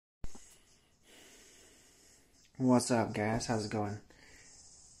What's up, guys? How's it going?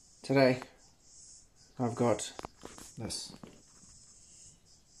 Today, I've got this.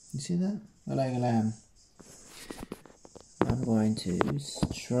 You see that? I like a lamb. I'm going to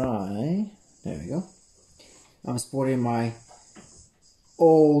try. There we go. I'm sporting my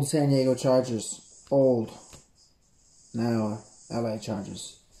old San Diego Chargers. Old. Now, LA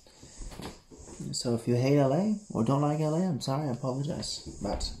Chargers. So if you hate LA or don't like LA, I'm sorry, I apologize.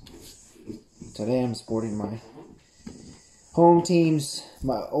 But today I'm sporting my home teams,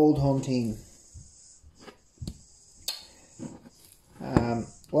 my old home team.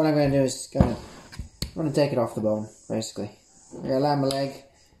 What I'm going to do is I'm going to take it off the bone, basically. I got lamb leg.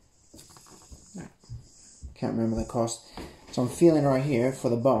 Can't remember the cost. So I'm feeling right here for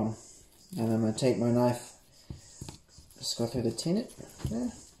the bone. And I'm going to take my knife, just go through the tin,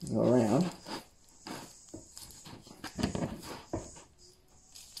 go around.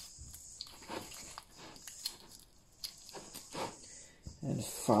 And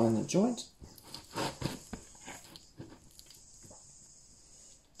find the joint.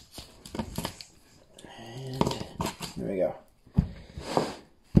 And there we go.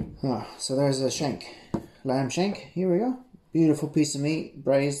 So there's a shank. Lamb shank. Here we go. Beautiful piece of meat,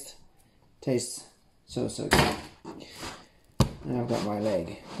 braised. Tastes so good. And I've got my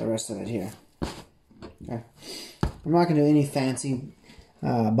leg, the rest of it here. Okay. I'm not going to do any fancy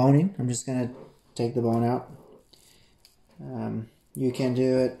boning. I'm just going to take the bone out. You can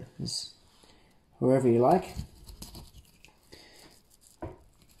do it whoever you like.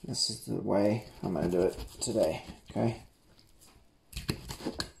 This is the way I'm going to do it today, okay?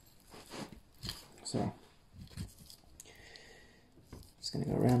 So, just going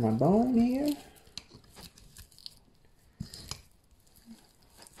to go around my bone here.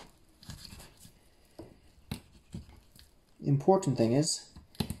 Important thing is,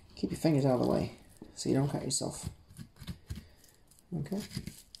 keep your fingers out of the way so you don't cut yourself. Okay,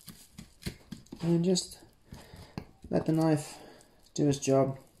 and just let the knife do its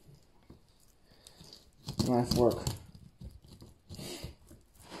job. Knife work.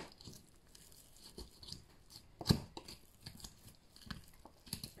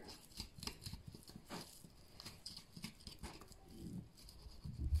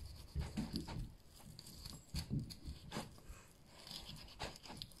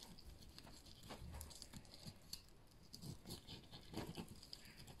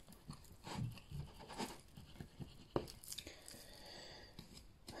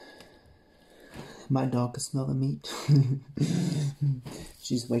 My dog can smell the meat.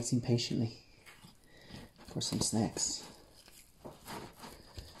 She's waiting patiently for some snacks.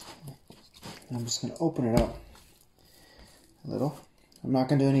 I'm just going to open it up a little. I'm not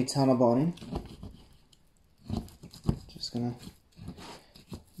going to do any tunnel boning. Just going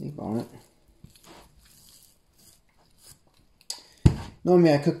to debone it.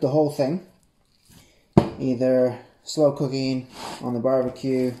 Normally I cook the whole thing. Either slow cooking on the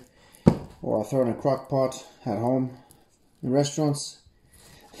barbecue, or I'll throw it in a crock pot at home. In restaurants,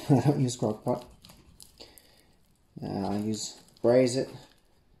 I don't use crock pot. I braise it,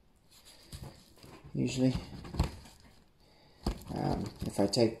 usually. If I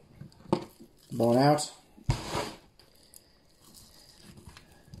take the bone out,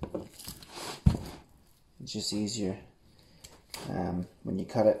 it's just easier when you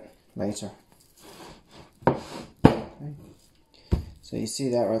cut it later. Okay. So you see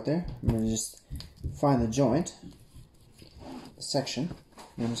that right there? I'm going to just find the joint, the section,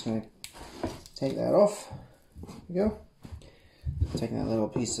 and I'm just going to take that off. There we go. Taking that little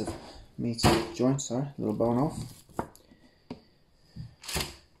piece of meat joint, little bone off.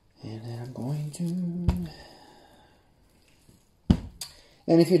 And then I'm going to...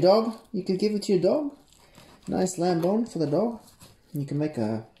 And if your dog, you could give it to your dog. Nice lamb bone for the dog. You can make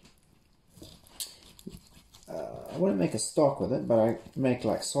a... I wouldn't make a stock with it, but I make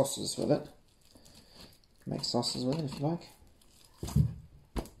like sauces with it. Make sauces with it if you like.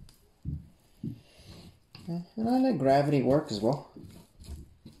 Okay. And I let gravity work as well.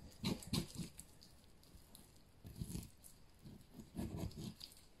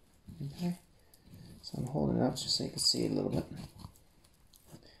 Okay. So I'm holding it up just so you can see it a little bit.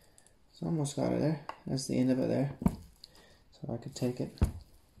 So almost got it there. That's the end of it there. So I could take it.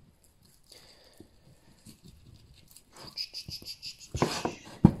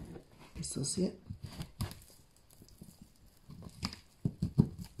 You still see it?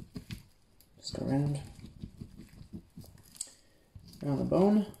 Just go around the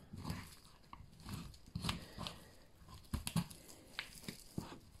bone.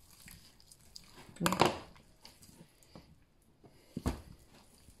 Good.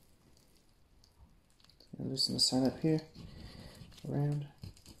 loosen the side up here, around.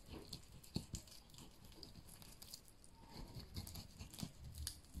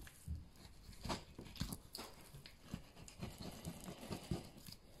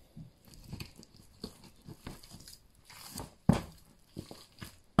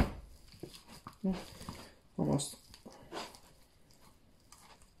 Yeah, almost.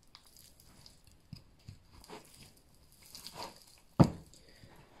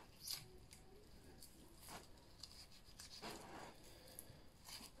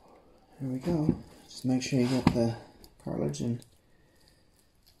 There we go. Just make sure you get the cartilage and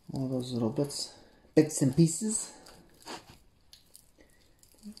all those little bits and pieces.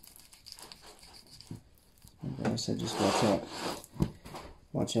 And like I said, just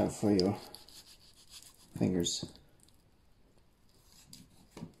watch out for your fingers.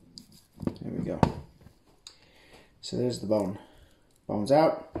 There we go. So there's the bone. Bone's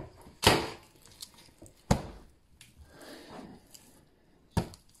out.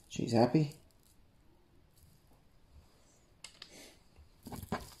 She's happy.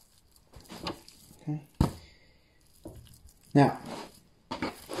 Okay. Now,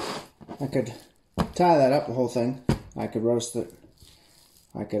 I could tie that up, the whole thing. I could roast it.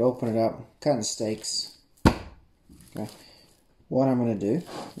 I could open it up, cut in steaks. Okay. What I'm going to do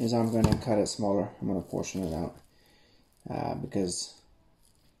is I'm going to cut it smaller. I'm going to portion it out. Because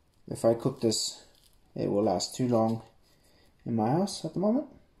if I cook this, it will last too long in my house at the moment.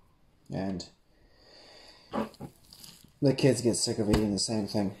 And the kids get sick of eating the same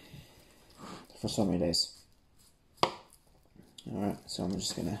thing for so many days. Alright, so I'm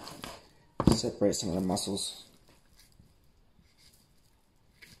just going to separate some of the muscles.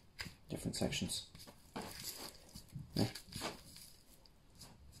 Different sections. Yeah.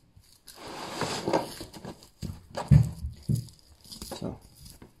 So.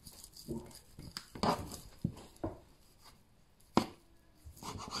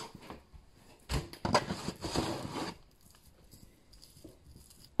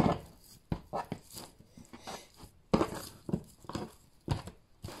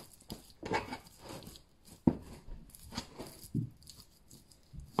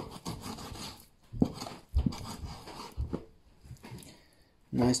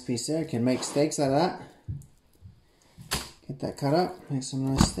 Nice piece there. Can make steaks out of that. Get that cut up. Make some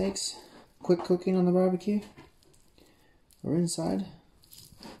nice steaks. Quick cooking on the barbecue. Or inside.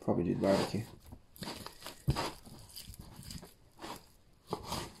 Probably do the barbecue.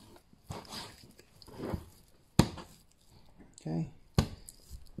 Okay.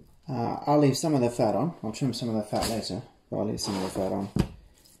 I'll leave some of the fat on. I'll trim some of the fat later. But I'll leave some of the fat on.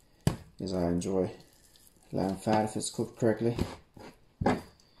 Because I enjoy lamb fat if it's cooked correctly.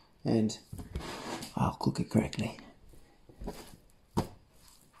 And I'll cook it correctly. There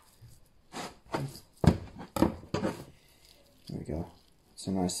we go. It's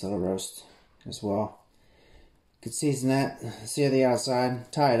a nice little roast as well. You could season that, sear the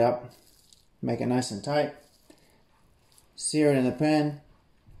outside, tie it up, make it nice and tight. Sear it in the pan,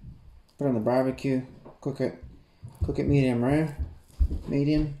 put it on the barbecue, cook it medium rare,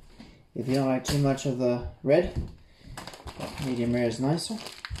 medium. If you don't like too much of the red, medium rare is nicer,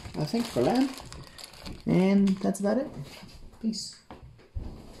 I think, for lamb. And that's about it. Peace.